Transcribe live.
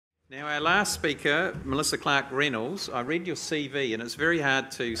Now, our last speaker, Melissa Clark-Reynolds, I read your CV and it's very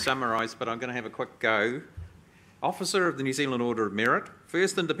hard to summarise, but I'm going to have a quick go. Officer of the New Zealand Order of Merit,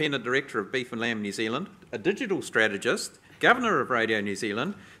 First Independent Director of Beef and Lamb New Zealand, a digital strategist, Governor of Radio New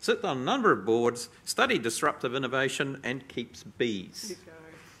Zealand, sits on a number of boards, studied disruptive innovation and keeps bees.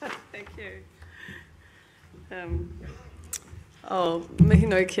 Thank you. Mihi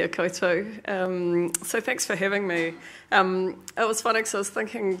no kia koutou. So thanks for having me. It was funny because I was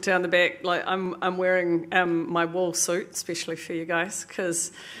thinking down the back, like I'm wearing my wool suit, especially for you guys,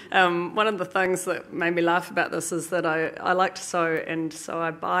 because one of the things that made me laugh about this is that I like to sew, and so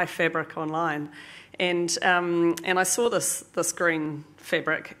I buy fabric online, and I saw this green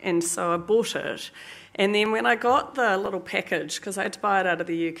fabric, and so I bought it. And then when I got the little package, because I had to buy it out of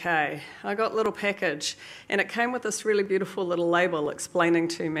the UK, I got the little package and it came with this really beautiful little label explaining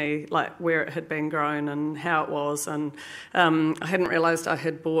to me like where it had been grown and how it was, and I hadn't realised I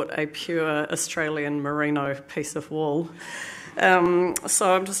had bought a pure Australian merino piece of wool.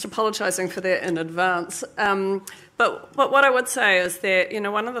 So I'm just apologising for that in advance. But what I would say is that,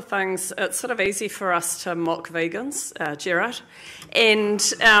 one of the things, it's sort of easy for us to mock vegans, Gerard,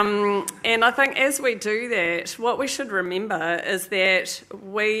 and I think as we do that, what we should remember is that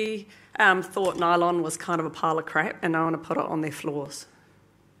we thought nylon was kind of a pile of crap and no one would put it on their floors.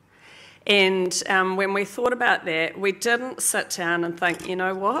 And when we thought about that, we didn't sit down and think, you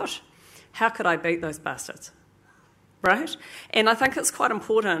know what, how could I beat those bastards? Right? And I think it's quite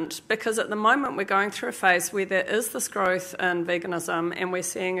important because at the moment we're going through a phase where there is this growth in veganism and we're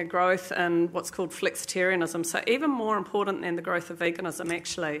seeing a growth in what's called flexitarianism. So even more important than the growth of veganism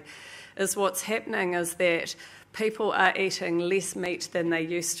actually is what's happening is that people are eating less meat than they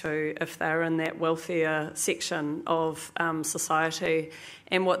used to if they're in that wealthier section of society.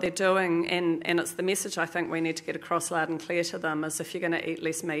 And what they're doing, and it's the message I think we need to get across loud and clear to them, is if you're going to eat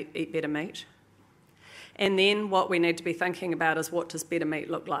less meat, eat better meat. And then what we need to be thinking about is what does better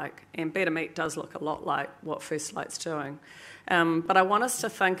meat look like? And better meat does look a lot like what First Light's doing. But I want us to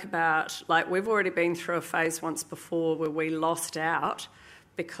think about, like, we've already been through a phase once before where we lost out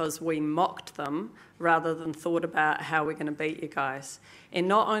because we mocked them rather than thought about how we're going to beat you guys. And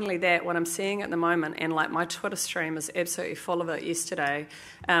not only that, what I'm seeing at the moment, and like my Twitter stream is absolutely full of it yesterday,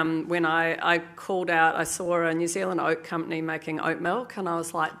 when I called out, I saw a New Zealand oat company making oat milk, and I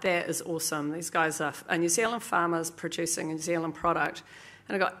was like, that is awesome. These guys are New Zealand farmers producing a New Zealand product.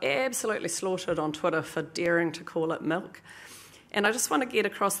 And I got absolutely slaughtered on Twitter for daring to call it milk. And I just want to get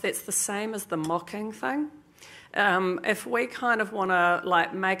across that's the same as the mocking thing. If we kind of want to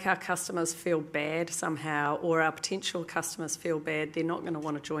make our customers feel bad somehow, or our potential customers feel bad, they're not going to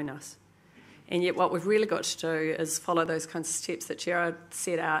want to join us. And yet what we've really got to do is follow those kinds of steps that Gerard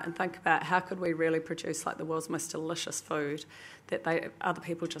set out and think about how could we really produce like the world's most delicious food that other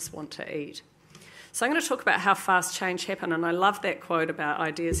people just want to eat. So I'm going to talk about how fast change happened, and I love that quote about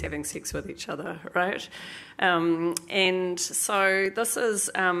ideas having sex with each other, right? And so this is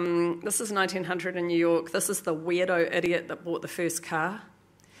 1900 in New York. This is the weirdo idiot that bought the first car,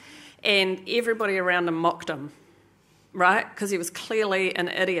 and everybody around him mocked him, right? Because he was clearly an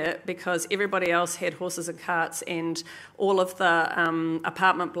idiot because everybody else had horses and carts, and all of the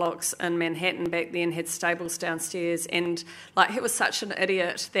apartment blocks in Manhattan back then had stables downstairs, and like he was such an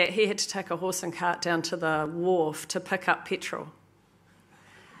idiot that he had to take a horse and cart down to the wharf to pick up petrol.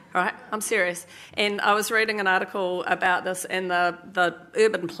 Right? I'm serious. And I was reading an article about this, and the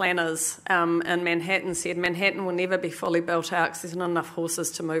urban planners in Manhattan said Manhattan will never be fully built out because there's not enough horses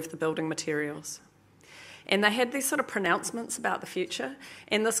to move the building materials. And they had these sort of pronouncements about the future.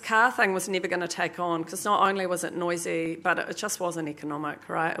 And this car thing was never going to take on because not only was it noisy, but it just wasn't economic,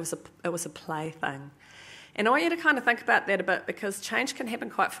 right? It was a play thing. And I want you to kind of think about that a bit because change can happen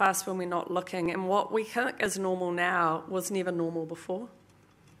quite fast when we're not looking. And what we think is normal now was never normal before.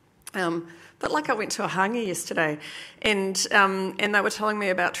 But like I went to a hangi yesterday and they were telling me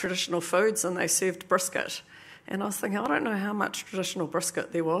about traditional foods and they served brisket. And I was thinking, I don't know how much traditional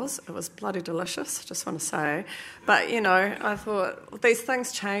brisket there was. It was bloody delicious, I just want to say. But, I thought these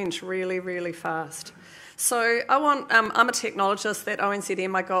things change really, really fast. So I'm a technologist. That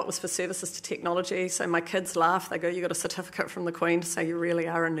ONZM I got was for services to technology. So my kids laugh. They go, you got a certificate from the Queen to say you really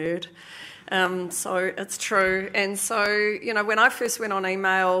are a nerd. So it's true. And so, when I first went on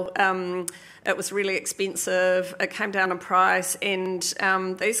email, It was really expensive. It came down in price, and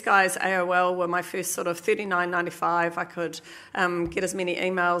these guys, AOL, were my first sort of $39.95. I could get as many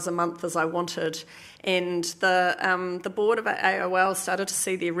emails a month as I wanted. And the board of AOL started to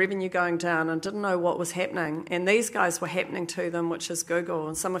see their revenue going down and didn't know what was happening. And these guys were happening to them, which is Google.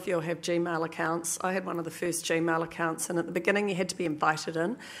 And some of you will have Gmail accounts. I had one of the first Gmail accounts. And at the beginning, you had to be invited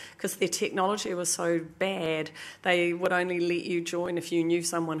in because their technology was so bad. They would only let you join if you knew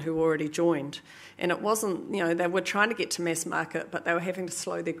someone who already joined. And it wasn't, they were trying to get to mass market, but they were having to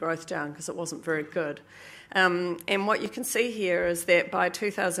slow their growth down because it wasn't very good. And what you can see here is that by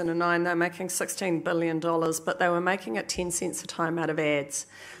 2009, they're making $16 billion, but they were making it 10 cents a time out of ads.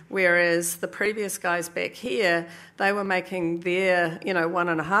 Whereas the previous guys back here, they were making their,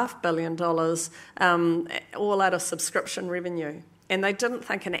 $1.5 billion all out of subscription revenue. And they didn't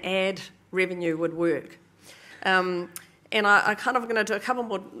think an ad revenue would work. And I kind of going to do a couple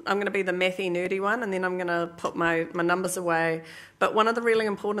more. I'm going to be the mathy, nerdy one, and then I'm going to put my numbers away. But one of the really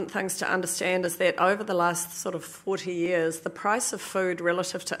important things to understand is that over the last sort of 40 years, the price of food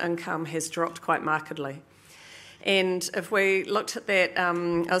relative to income has dropped quite markedly. And if we looked at that, I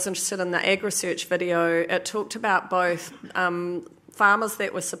was interested in the AgResearch video. It talked about both farmers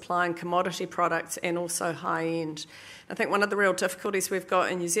that were supplying commodity products and also high-end. I think one of the real difficulties we've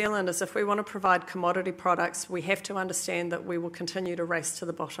got in New Zealand is if we want to provide commodity products, we have to understand that we will continue to race to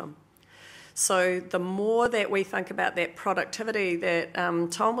the bottom. So the more that we think about that productivity that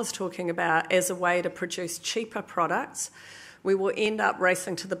Tom was talking about as a way to produce cheaper products, we will end up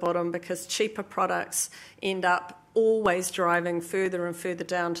racing to the bottom because cheaper products end up always driving further and further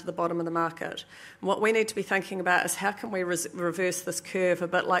down to the bottom of the market. And what we need to be thinking about is how can we reverse this curve a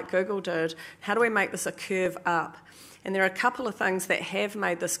bit like Google did? How do we make this a curve up? And there are a couple of things that have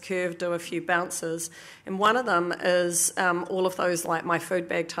made this curve do a few bounces. And one of them is all of those like my food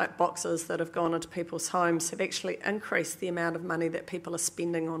bag type boxes that have gone into people's homes have actually increased the amount of money that people are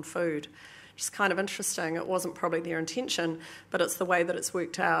spending on food. Which is kind of interesting. It wasn't probably their intention, but it's the way that it's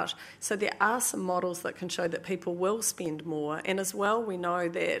worked out. So there are some models that can show that people will spend more. And as well, we know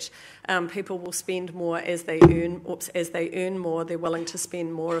that people will spend more as they earn more, they're willing to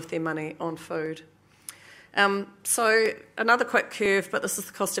spend more of their money on food. So another quick curve, but this is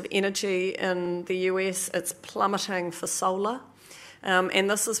the cost of energy in the US. It's plummeting for solar. And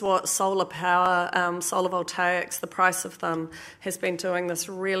this is what solar power, solar voltaics, the price of them has been doing this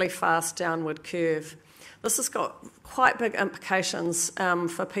really fast downward curve. This has got quite big implications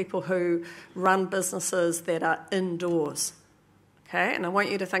for people who run businesses that are indoors. Okay, and I want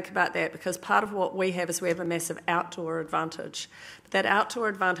you to think about that because part of what we have is we have a massive outdoor advantage. But that outdoor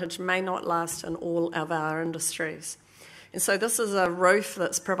advantage may not last in all of our industries. And so this is a roof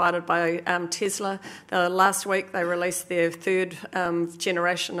that's provided by Tesla. Last week they released their third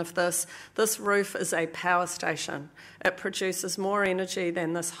generation of this. This roof is a power station. It produces more energy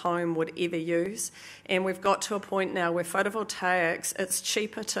than this home would ever use. And we've got to a point now where photovoltaics, it's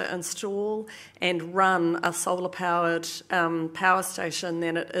cheaper to install and run a solar-powered power station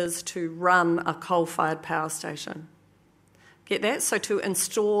than it is to run a coal-fired power station. Get that? So to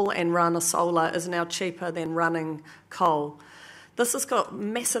install and run a solar is now cheaper than running coal. This has got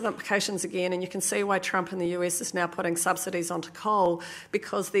massive implications again, and you can see why Trump in the US is now putting subsidies onto coal,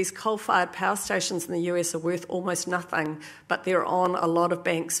 because these coal-fired power stations in the US are worth almost nothing, but they're on a lot of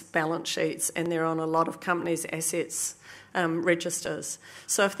banks' balance sheets and they're on a lot of companies' assets registers.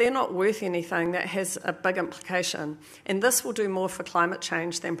 So if they're not worth anything, that has a big implication. And this will do more for climate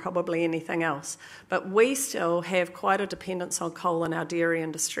change than probably anything else. But we still have quite a dependence on coal in our dairy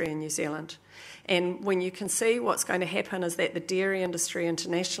industry in New Zealand. And when you can see what's going to happen is that the dairy industry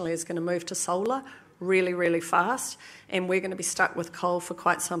internationally is going to move to solar really, really fast, and we're going to be stuck with coal for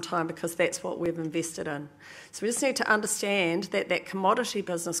quite some time because that's what we've invested in. So we just need to understand that that commodity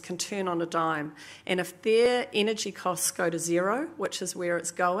business can turn on a dime, and if their energy costs go to zero, which is where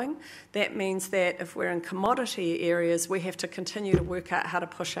it's going, that means that if we're in commodity areas, we have to continue to work out how to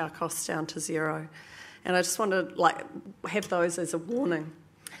push our costs down to zero. And I just want to have those as a warning.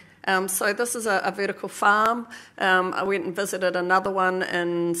 So this is a vertical farm. I went and visited another one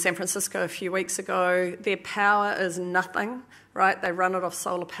in San Francisco a few weeks ago. Their power is nothing, right? They run it off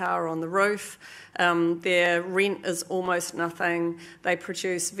solar power on the roof. Their rent is almost nothing. They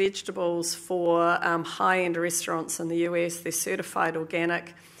produce vegetables for high-end restaurants in the US. They're certified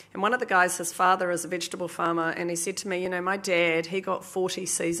organic. And one of the guys, his father is a vegetable farmer, and he said to me, my dad, he got 40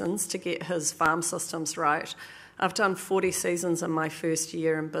 seasons to get his farm systems right. I've done 40 seasons in my first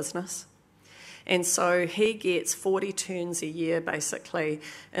year in business. And so he gets 40 turns a year, basically,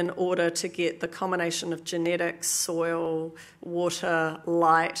 in order to get the combination of genetics, soil, water,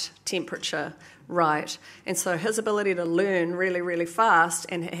 light, temperature right. And so his ability to learn really, really fast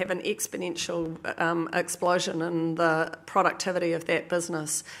and have an exponential explosion in the productivity of that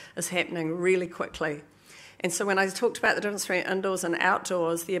business is happening really quickly. And so when I talked about the difference between indoors and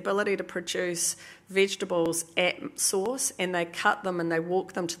outdoors, the ability to produce vegetables at source, and they cut them and they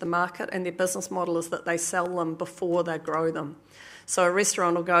walk them to the market, and their business model is that they sell them before they grow them. So a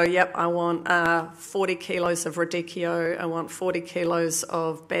restaurant will go, yep, I want 40 kilos of radicchio, I want 40 kilos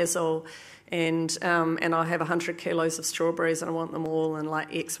of basil, and I have 100 kilos of strawberries and I want them all in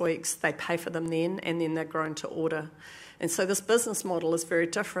like X weeks. They pay for them then, and then they're grown to order. And so this business model is very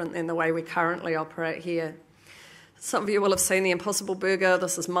different than the way we currently operate here. Some of you will have seen the Impossible Burger.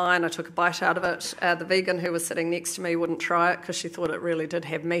 This is mine. I took a bite out of it. The vegan who was sitting next to me wouldn't try it because she thought it really did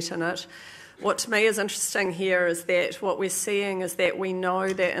have meat in it. What to me is interesting here is that what we're seeing is that we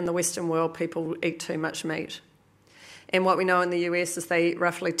know that in the Western world people eat too much meat. And what we know in the US is they eat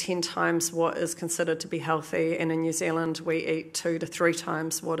roughly 10 times what is considered to be healthy, and in New Zealand we eat 2 to 3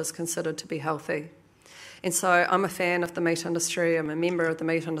 times what is considered to be healthy. And so I'm a fan of the meat industry, I'm a member of the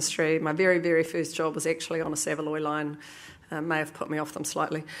meat industry. My very, very first job was actually on a Saveloy line. May have put me off them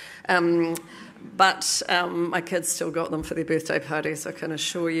slightly. But my kids still got them for their birthday parties, I can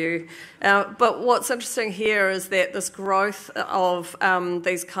assure you. But what's interesting here is that this growth of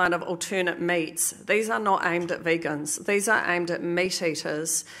these kind of alternate meats, these are not aimed at vegans. These are aimed at meat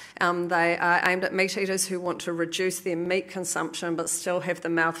eaters. They are aimed at meat eaters who want to reduce their meat consumption but still have the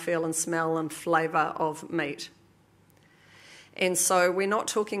mouthfeel and smell and flavour of meat. And so we're not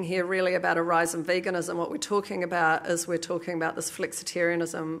talking here really about a rise in veganism. What we're talking about is we're talking about this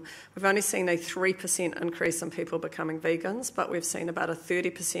flexitarianism. We've only seen a 3% increase in people becoming vegans, but we've seen about a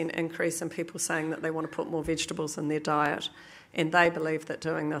 30% increase in people saying that they want to put more vegetables in their diet, and they believe that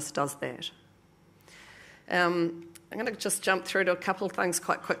doing this does that. I'm going to just jump through to a couple of things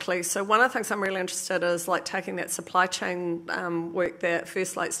quite quickly. So one of the things I'm really interested in is like taking that supply chain work that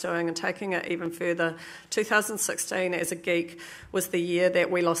First Light's doing and taking it even further. 2016, as a geek, was the year that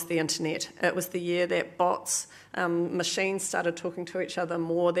we lost the internet. It was the year that bots, machines started talking to each other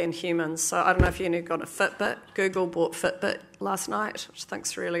more than humans. So I don't know if you got a Fitbit. Google bought Fitbit last night, which I think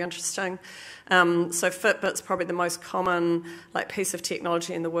is really interesting. So Fitbit's probably the most common piece of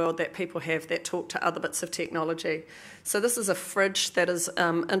technology in the world that people have that talk to other bits of technology. So this is a fridge that is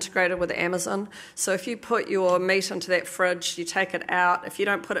integrated with Amazon. So if you put your meat into that fridge, you take it out. If you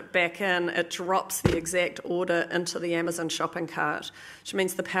don't put it back in, it drops the exact order into the Amazon shopping cart, which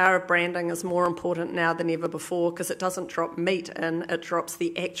means the power of branding is more important now than ever before because it doesn't drop meat in, it drops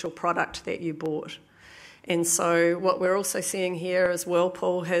the actual product that you bought. And so what we're also seeing here is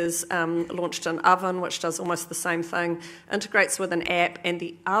Whirlpool has launched an oven which does almost the same thing, integrates with an app, and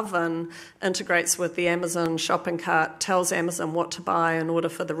the oven integrates with the Amazon shopping cart, tells Amazon what to buy in order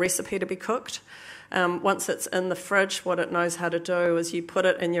for the recipe to be cooked. Once it's in the fridge, what it knows how to do is you put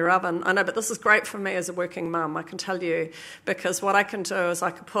it in your oven. I know, but this is great for me as a working mum, I can tell you, because what I can do is I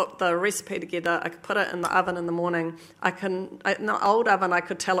could put the recipe together, I could put it in the oven in the morning. In the old oven, I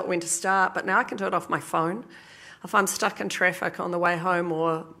could tell it when to start, but now I can do it off my phone. If I'm stuck in traffic on the way home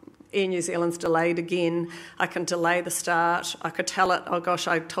or Air New Zealand's delayed again, I can delay the start. I could tell it, oh gosh,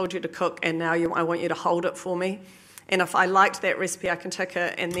 I told you to cook and now I want you to hold it for me. And if I liked that recipe, I can tick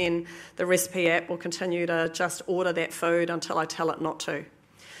it, and then the recipe app will continue to just order that food until I tell it not to.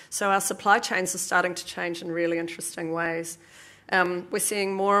 So our supply chains are starting to change in really interesting ways. We're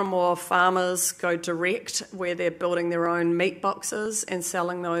seeing more and more farmers go direct, where they're building their own meat boxes and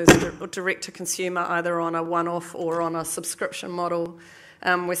selling those direct to consumer, either on a one-off or on a subscription model.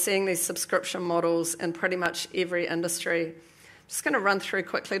 We're seeing these subscription models in pretty much every industry. Just going to run through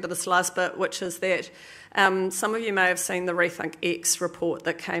quickly to this last bit, which is that some of you may have seen the Rethink X report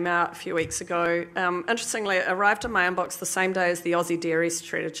that came out a few weeks ago. Interestingly, it arrived in my inbox the same day as the Aussie Dairy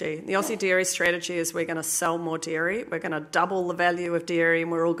Strategy. The Aussie Dairy Strategy is we're going to sell more dairy, we're going to double the value of dairy, and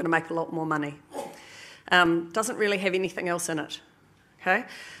we're all going to make a lot more money. Doesn't really have anything else in it. Okay,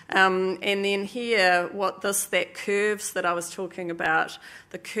 and then here, that curves that I was talking about,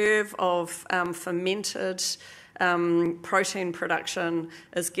 the curve of fermented protein production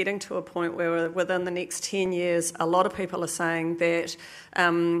is getting to a point where within the next 10 years, a lot of people are saying that,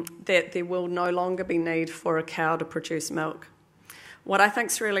 that there will no longer be need for a cow to produce milk. What I think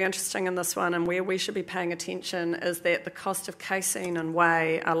is really interesting in this one and where we should be paying attention is that the cost of casein and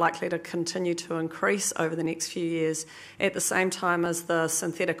whey are likely to continue to increase over the next few years at the same time as the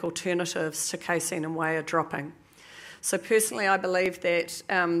synthetic alternatives to casein and whey are dropping. So personally, I believe that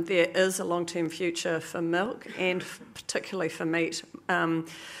there is a long-term future for milk and particularly for meat,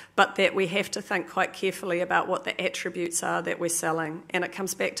 but that we have to think quite carefully about what the attributes are that we're selling. And it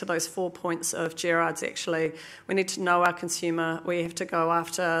comes back to those 4 points of Gerard's actually. We need to know our consumer. We have to go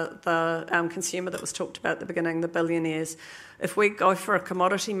after the consumer that was talked about at the beginning, the billionaires. If we go for a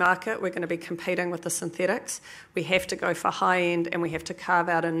commodity market, we're going to be competing with the synthetics. We have to go for high-end and we have to carve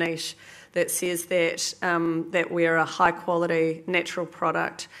out a niche that says that, that we're a high-quality natural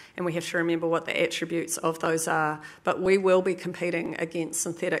product, and we have to remember what the attributes of those are. But we will be competing against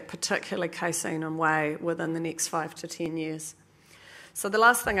synthetic, particularly casein and whey, within the next 5 to 10 years. So the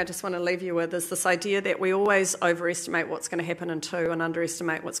last thing I just want to leave you with is this idea that we always overestimate what's going to happen in 2 and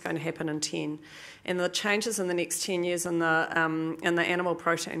underestimate what's going to happen in 10. And the changes in the next 10 years in the animal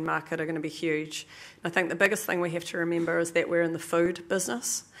protein market are going to be huge. And I think the biggest thing we have to remember is that we're in the food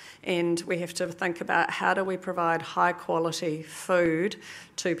business, and we have to think about how do we provide high quality food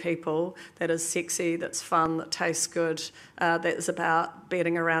to people that is sexy, that's fun, that tastes good, that is about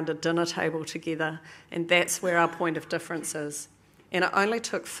being around a dinner table together. And that's where our point of difference is. And it only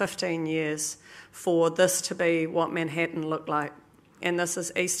took 15 years for this to be what Manhattan looked like. And this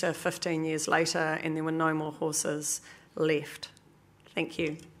is Easter 15 years later, and there were no more horses left. Thank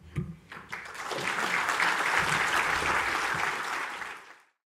you.